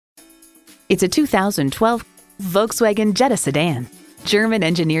It's a 2012 Volkswagen Jetta sedan.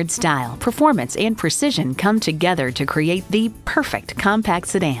 German-engineered style, performance, and precision come together to create the perfect compact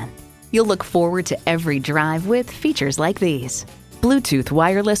sedan. You'll look forward to every drive with features like these: Bluetooth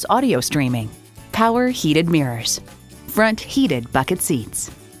wireless audio streaming, power heated mirrors, front heated bucket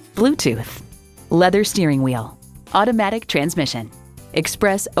seats, Bluetooth, leather steering wheel, automatic transmission,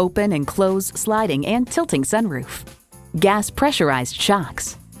 express open and close sliding and tilting sunroof, gas pressurized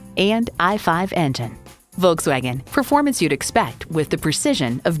shocks, and i5 engine. Volkswagen, performance you'd expect with the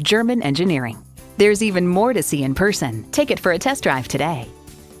precision of German engineering. There's even more to see in person. Take it for a test drive today.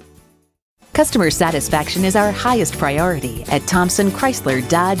 Customer satisfaction is our highest priority at Thomson Chrysler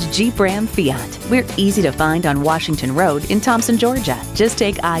Dodge Jeep Ram FIAT. We're easy to find on Washington Road in Thomson, Georgia. Just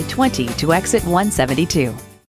take I-20 to exit 172.